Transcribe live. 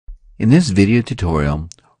In this video tutorial,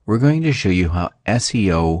 we're going to show you how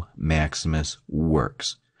SEO Maximus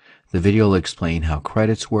works. The video will explain how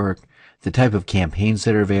credits work, the type of campaigns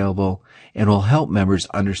that are available, and will help members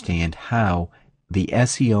understand how the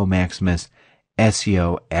SEO Maximus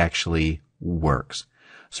SEO actually works.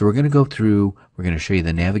 So we're going to go through, we're going to show you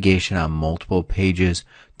the navigation on multiple pages,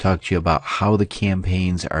 talk to you about how the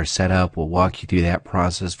campaigns are set up. We'll walk you through that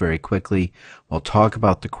process very quickly. We'll talk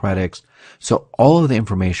about the credits. So all of the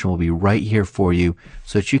information will be right here for you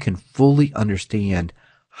so that you can fully understand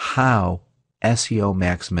how SEO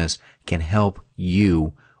Maximus can help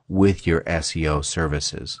you with your SEO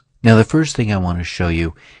services. Now, the first thing I want to show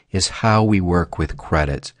you is how we work with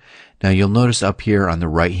credits. Now, you'll notice up here on the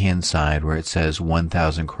right-hand side where it says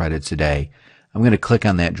 1,000 credits a day, I'm going to click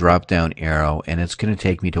on that drop-down arrow, and it's going to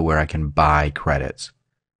take me to where I can buy credits.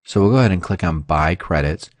 So we'll go ahead and click on Buy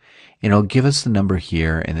Credits, and it'll give us the number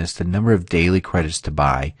here, and it's the number of daily credits to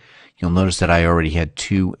buy. You'll notice that I already had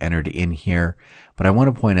 2 entered in here, but I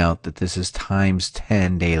want to point out that this is times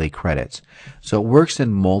 10 daily credits. So it works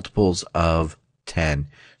in multiples of 10.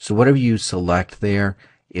 So whatever you select there,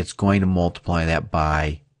 it's going to multiply that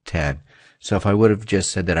by 10. So if I would have just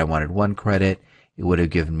said that I wanted 1 credit, it would have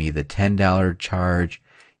given me the $10 charge.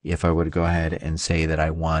 If I would go ahead and say that I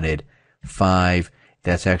wanted 5,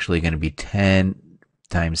 that's actually going to be 10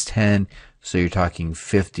 times 10. So you're talking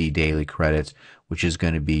 50 daily credits, which is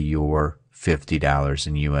going to be your $50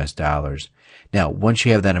 in US dollars. Now, once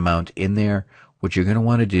you have that amount in there, what you're going to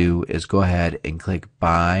want to do is go ahead and click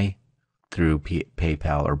Buy through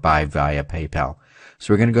PayPal or Buy via PayPal.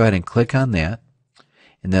 So we're going to go ahead and click on that,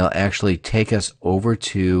 and that'll actually take us over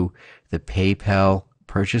to the PayPal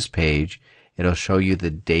purchase page. It'll show you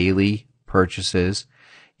the daily purchases.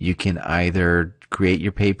 You can either create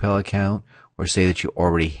your PayPal account or say that you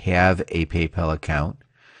already have a PayPal account.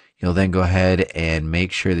 You'll then go ahead and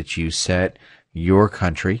make sure that you set your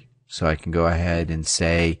country. So I can go ahead and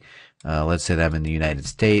say, let's say that I'm in the United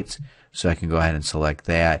States, so I can go ahead and select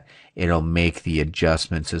that. It'll make the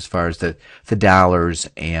adjustments as far as the dollars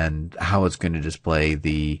and how it's going to display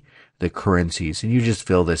the currencies. And you just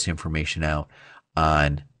fill this information out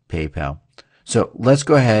on PayPal. So let's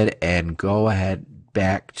go ahead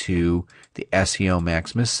back to the SEO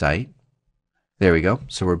Maximus site. There we go.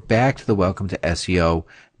 So we're back to the Welcome to SEO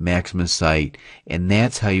Maximus site, and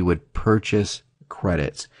that's how you would purchase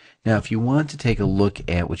credits. Now, if you want to take a look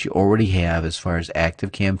at what you already have as far as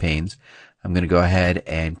active campaigns, I'm going to go ahead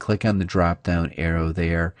and click on the drop-down arrow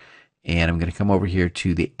there, and I'm going to come over here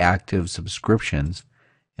to the active subscriptions,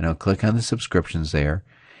 and I'll click on the subscriptions there,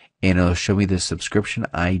 and it'll show me the subscription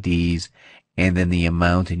IDs and then the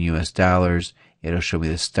amount in US dollars. It'll show me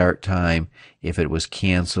the start time, if it was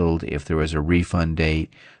canceled, if there was a refund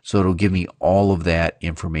date. So it'll give me all of that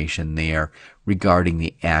information there regarding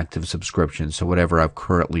the active subscription. So whatever I've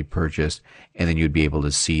currently purchased, and then you'd be able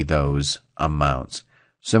to see those amounts.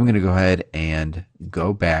 So I'm going to go ahead and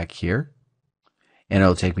go back here, and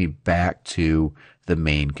it'll take me back to the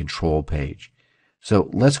main control page. So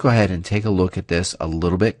let's go ahead and take a look at this a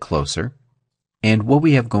little bit closer. And what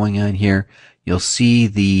we have going on here, you'll see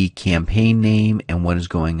the campaign name and what is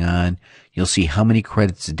going on. You'll see how many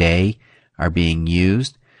credits a day are being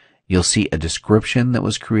used. You'll see a description that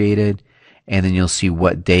was created, and then you'll see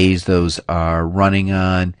what days those are running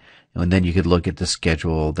on. And then you could look at the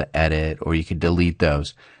schedule, the edit, or you could delete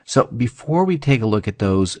those. So before we take a look at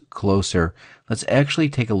those closer, let's actually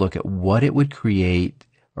take a look at what it would create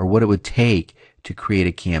or what it would take to create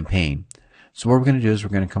a campaign. So what we're going to do is we're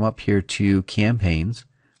going to come up here to Campaigns.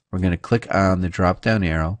 We're going to click on the drop-down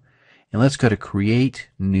arrow, and let's go to Create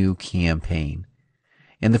New Campaign.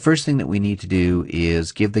 And the first thing that we need to do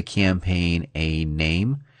is give the campaign a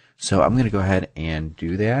name. So I'm going to go ahead and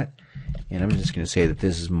do that, and I'm just going to say that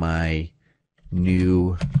this is my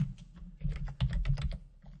new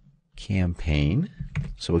campaign.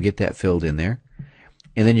 So we'll get that filled in there.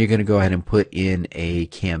 And then you're going to go ahead and put in a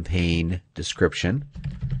campaign description.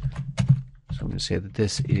 So I'm going to say that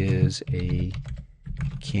this is a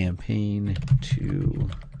campaign to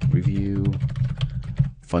review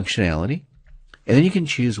functionality. And then you can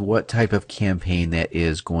choose what type of campaign that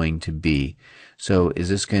is going to be. So is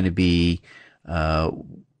this going to be Web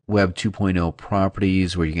 2.0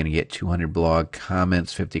 properties where you're going to get 200 blog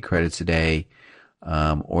comments, 50 credits a day,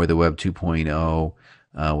 or the Web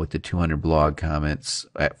 2.0 with the 200 blog comments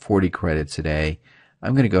at 40 credits a day?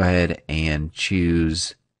 I'm going to go ahead and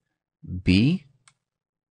choose B.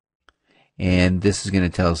 And this is going to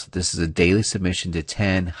tell us that this is a daily submission to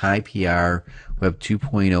 10 high PR Web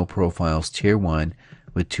 2.0 profiles, Tier 1,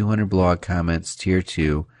 with 200 blog comments, Tier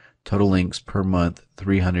 2, total links per month,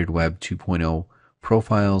 300 Web 2.0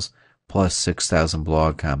 profiles plus 6,000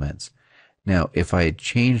 blog comments. Now, if I had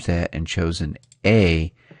changed that and chosen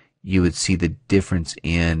A, you would see the difference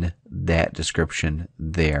in that description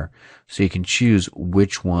there. So you can choose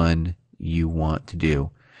which one you want to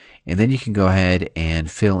do. And then you can go ahead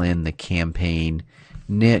and fill in the campaign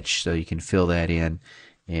niche. So you can fill that in.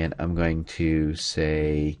 And I'm going to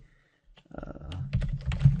say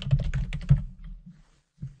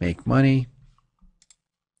make money.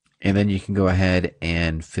 And then you can go ahead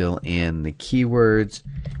and fill in the keywords.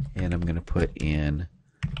 And I'm going to put in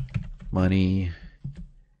money.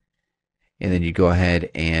 And then you go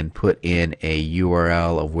ahead and put in a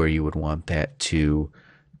URL of where you would want that to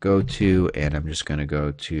go to. And I'm just going to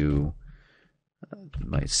go to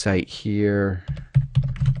my site here.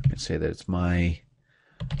 I can say that it's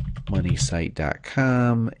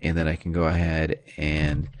mymoneysite.com. And then I can go ahead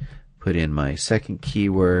and put in my second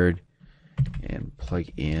keyword and plug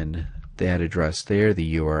in that address there,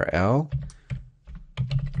 the URL.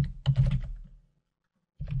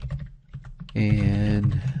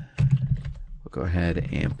 And we'll go ahead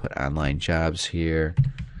and put online jobs here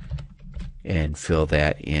and fill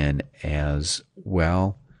that in as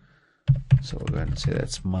well. So we'll go ahead and say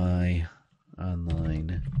that's my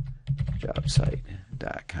online job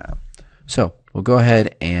site.com. So we'll go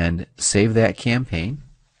ahead and save that campaign.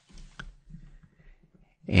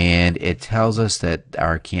 And it tells us that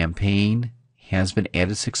our campaign has been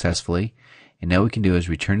added successfully. And now what we can do is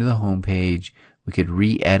return to the home page. We could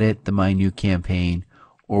re-edit the My New Campaign,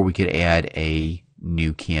 or we could add a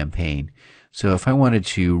new campaign. So if I wanted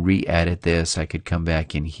to re-edit this, I could come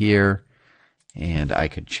back in here and I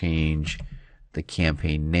could change the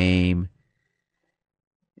campaign name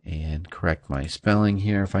and correct my spelling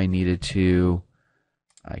here if I needed to.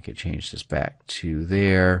 I could change this back to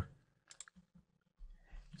there.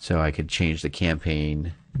 So I could change the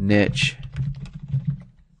campaign niche.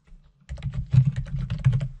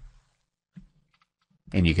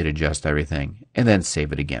 And you could adjust everything and then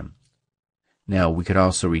save it again. Now we could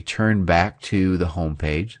also return back to the home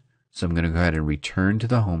page. So I'm going to go ahead and return to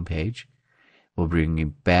the home page. We'll bring you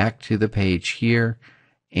back to the page here,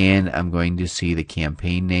 and I'm going to see the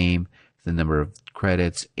campaign name, the number of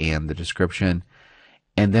credits, and the description.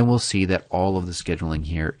 And then we'll see that all of the scheduling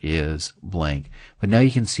here is blank. But now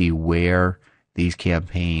you can see where these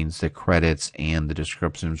campaigns, the credits, and the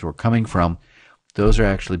descriptions were coming from. Those are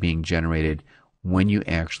actually being generated when you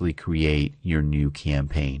actually create your new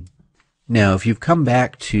campaign. Now, if you've come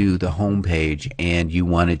back to the home page and you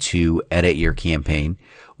wanted to edit your campaign,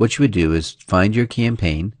 what you would do is find your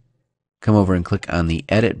campaign, come over and click on the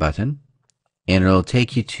edit button, and it'll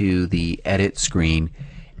take you to the edit screen.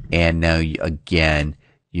 And now again,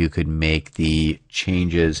 you could make the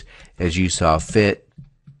changes as you saw fit,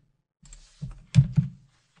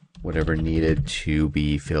 whatever needed to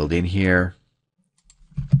be filled in here.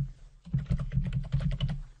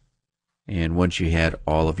 And once you had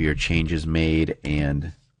all of your changes made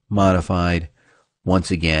and modified, once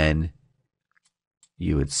again,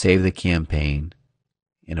 you would save the campaign.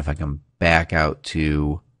 And if I come back out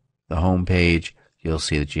to the home page, you'll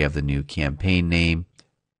see that you have the new campaign name,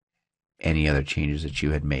 any other changes that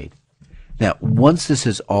you had made. Now, once this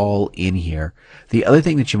is all in here, the other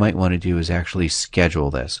thing that you might want to do is actually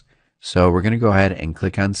schedule this. So we're going to go ahead and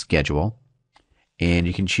click on schedule, and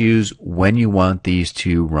you can choose when you want these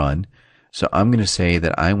to run. So I'm going to say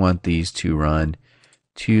that I want these to run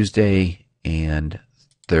Tuesday and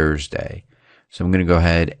Thursday. So I'm going to go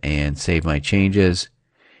ahead and save my changes,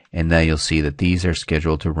 and now you'll see that these are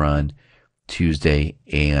scheduled to run Tuesday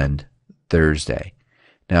and Thursday.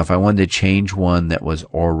 Now if I wanted to change one that was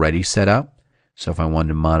already set up, so if I wanted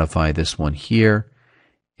to modify this one here,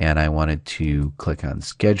 and I wanted to click on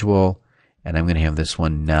schedule, and I'm going to have this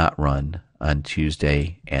one not run on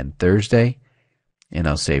Tuesday and Thursday, and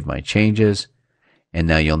I'll save my changes, and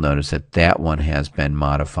now you'll notice that that one has been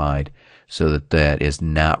modified so that that is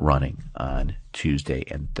not running on Tuesday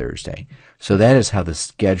and Thursday. So that is how the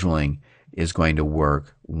scheduling is going to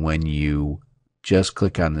work when you just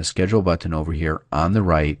click on the schedule button over here on the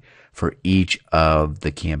right for each of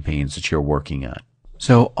the campaigns that you're working on.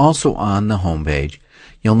 So also on the home page,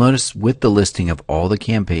 you'll notice with the listing of all the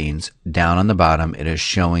campaigns down on the bottom, it is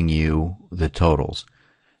showing you the totals.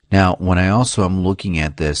 Now, when I also am looking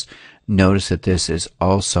at this, notice that this is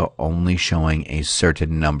also only showing a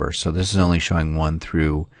certain number. So this is only showing 1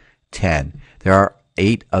 through 10. There are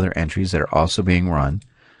 8 other entries that are also being run.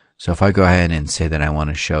 So if I go ahead and say that I want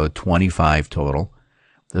to show 25 total,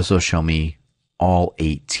 this will show me all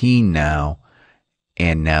 18 now,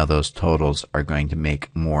 and now those totals are going to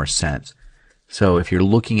make more sense. So if you're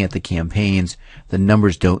looking at the campaigns, the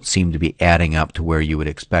numbers don't seem to be adding up to where you would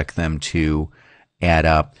expect them to add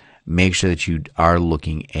up. Make sure that you are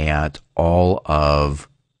looking at all of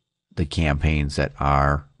the campaigns that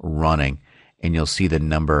are running, and you'll see the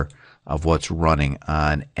number of what's running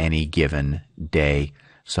on any given day.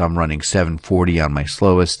 So I'm running 740 on my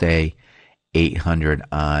slowest day, 800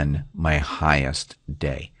 on my highest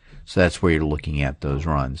day. So that's where you're looking at those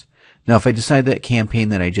runs. Now, if I decide that campaign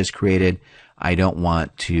that I just created, I don't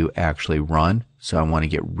want to actually run, so I want to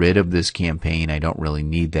get rid of this campaign. I don't really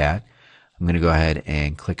need that. I'm going to go ahead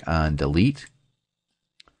and click on delete.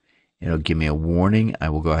 It'll give me a warning. I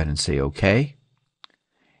will go ahead and say OK.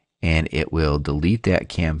 And it will delete that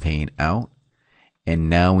campaign out. And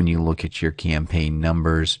now when you look at your campaign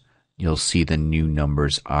numbers, you'll see the new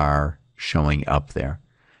numbers are showing up there.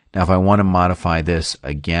 Now if I want to modify this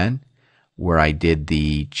again, where I did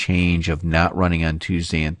the change of not running on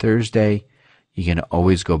Tuesday and Thursday, you can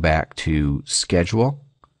always go back to schedule,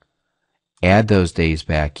 add those days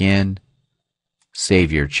back in,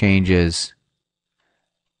 save your changes.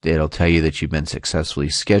 It'll tell you that you've been successfully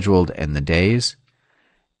scheduled and the days.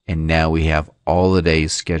 And now we have all the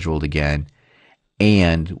days scheduled again.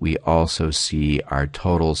 And we also see our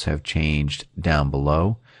totals have changed down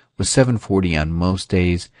below, with 740 on most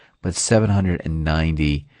days, but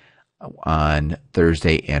 790 on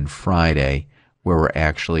Thursday and Friday, where we're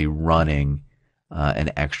actually running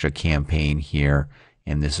an extra campaign here.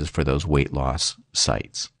 And this is for those weight loss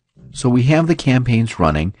sites. So we have the campaigns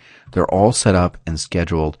running. They're all set up and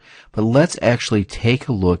scheduled. But let's actually take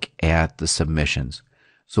a look at the submissions.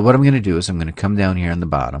 So what I'm going to do is I'm going to come down here on the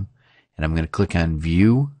bottom, and I'm going to click on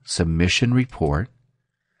View Submission Report.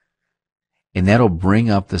 And that'll bring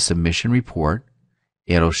up the submission report.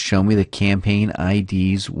 It'll show me the campaign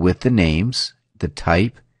IDs with the names, the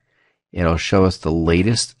type. It'll show us the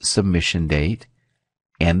latest submission date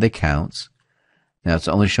and the counts. Now it's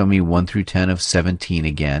only showing me 1 through 10 of 17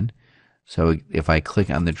 again. So if I click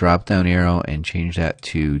on the drop down arrow and change that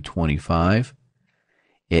to 25,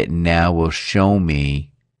 it now will show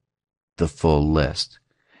me the full list.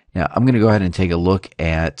 Now I'm going to go ahead and take a look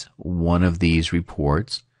at one of these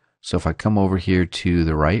reports. So if I come over here to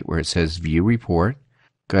the right where it says View Report,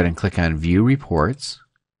 go ahead and click on View Reports.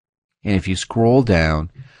 And if you scroll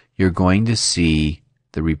down, you're going to see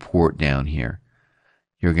the report down here.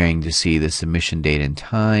 You're going to see the submission date and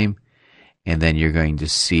time, and then you're going to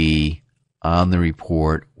see on the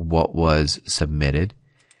report what was submitted.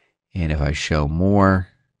 And if I show more,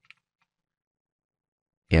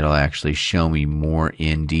 it'll actually show me more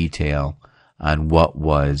in detail on what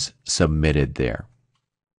was submitted there.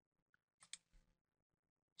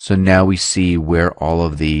 So now we see where all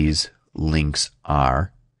of these links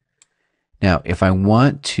are. Now, if I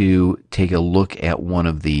want to take a look at one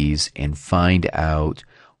of these and find out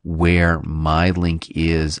where my link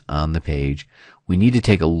is on the page, we need to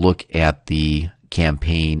take a look at the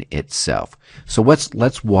campaign itself. So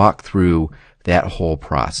let's walk through that whole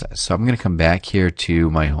process. So I'm going to come back here to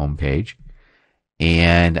my home page,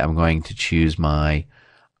 and I'm going to choose my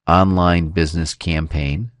online business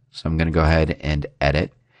campaign. So I'm going to go ahead and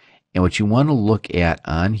edit. And what you want to look at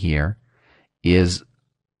on here is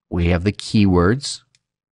we have the keywords,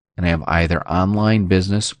 and I have either online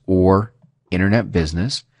business or internet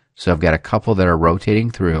business. So I've got a couple that are rotating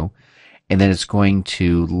through, and then it's going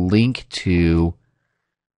to link to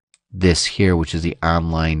this here, which is the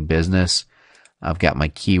online business. I've got my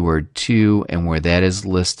keyword 2 and where that is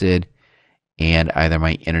listed, and either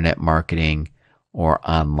my internet marketing or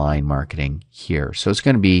online marketing here. So it's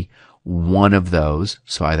going to be one of those.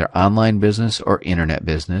 So either online business or internet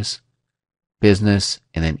business,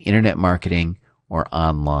 and then internet marketing or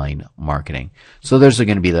online marketing. So those are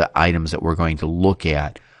going to be the items that we're going to look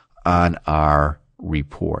at on our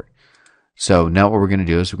report. So now what we're going to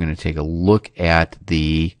do is we're going to take a look at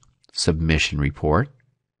the submission report.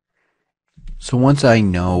 So once I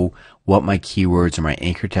know what my keywords or my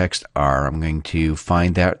anchor text are, I'm going to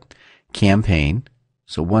find that campaign.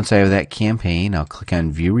 So once I have that campaign, I'll click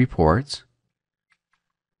on View Reports,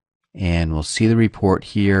 and we'll see the report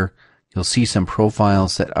here. You'll see some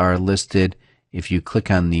profiles that are listed. If you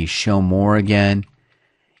click on the Show More again,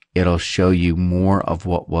 it'll show you more of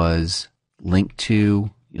what was linked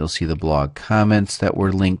to. You'll see the blog comments that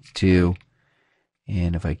were linked to.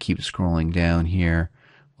 And if I keep scrolling down here,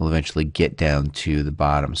 we'll eventually get down to the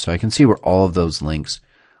bottom. So I can see where all of those links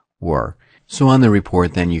were. So on the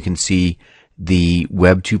report then you can see the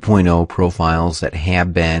Web 2.0 profiles that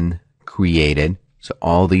have been created. So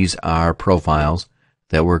all these are profiles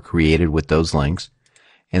that were created with those links.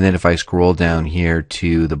 And then if I scroll down here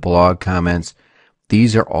to the blog comments,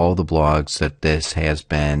 these are all the blogs that this has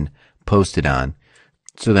been posted on.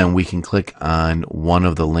 So then we can click on one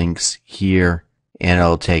of the links here, and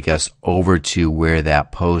it'll take us over to where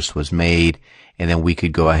that post was made, and then we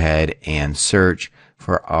could go ahead and search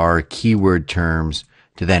for our keyword terms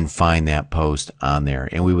to then find that post on there,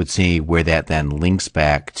 and we would see where that then links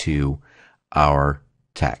back to our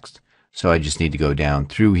text. So I just need to go down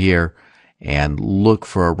through here and look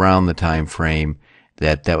for around the time frame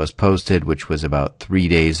that that was posted, which was about 3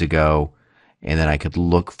 days ago, and then I could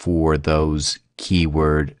look for those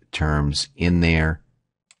keyword terms in there,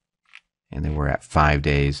 and then we're at 5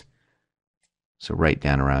 days. So right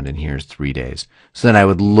down around in here is 3 days. So then I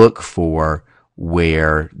would look for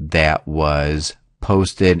where that was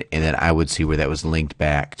posted, and then I would see where that was linked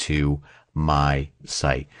back to my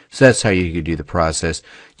site. So that's how you could do the process.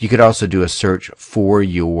 You could also do a search for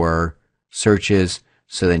your searches,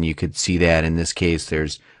 so then you could see that. In this case,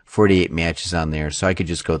 there's 48 matches on there, so I could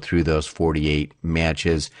just go through those 48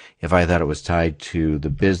 matches. If I thought it was tied to the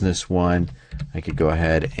business one, I could go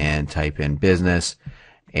ahead and type in business,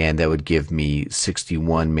 and that would give me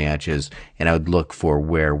 61 matches, and I would look for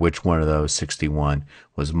which one of those 61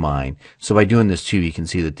 was mine. So by doing this too, you can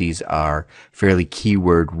see that these are fairly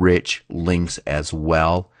keyword rich links as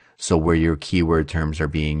well. So where your keyword terms are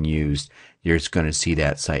being used, you're just going to see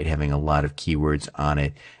that site having a lot of keywords on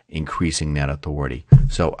it, increasing that authority.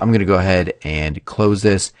 So I'm going to go ahead and close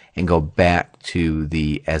this and go back to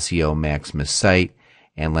the SEO Maximus site,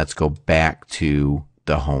 and let's go back to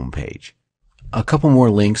the home page. A couple more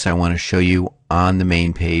links I want to show you on the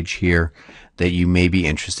main page here that you may be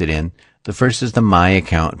interested in. The first is the My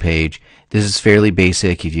Account page. This is fairly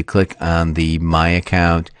basic. If you click on the My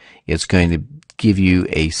Account, it's going to give you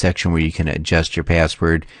a section where you can adjust your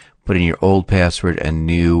password, put in your old password, a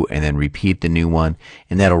new, and then repeat the new one,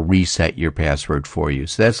 and that'll reset your password for you.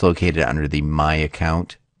 So that's located under the My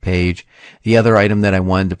Account page. The other item that I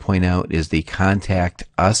wanted to point out is the Contact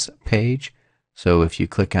Us page. So if you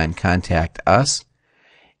click on Contact Us,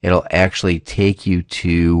 it'll actually take you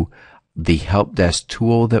to the help desk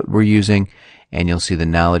tool that we're using, and you'll see the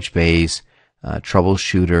knowledge base,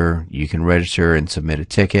 troubleshooter. You can register and submit a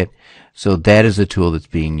ticket. So that is the tool that's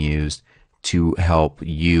being used to help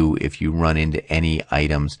you if you run into any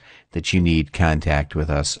items that you need contact with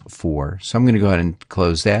us for. So I'm going to go ahead and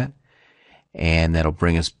close that, and that'll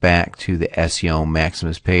bring us back to the SEO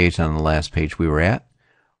Maximus page on the last page we were at.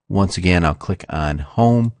 Once again, I'll click on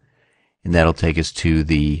Home, and that'll take us to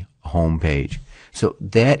the home page. So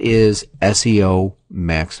that is SEO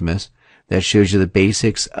Maximus. That shows you the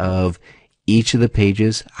basics of each of the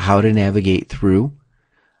pages, how to navigate through,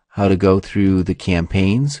 how to go through the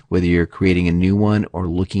campaigns, whether you're creating a new one or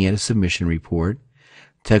looking at a submission report.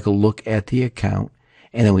 Take a look at the account,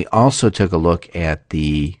 and then we also took a look at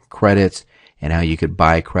the credits and how you could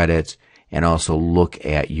buy credits, and also look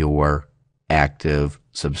at your active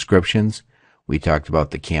subscriptions. We talked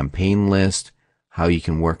about the campaign list, how you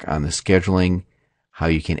can work on the scheduling, how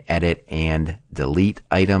you can edit and delete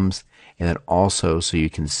items, and then also so you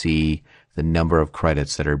can see the number of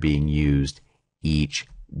credits that are being used each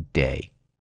day.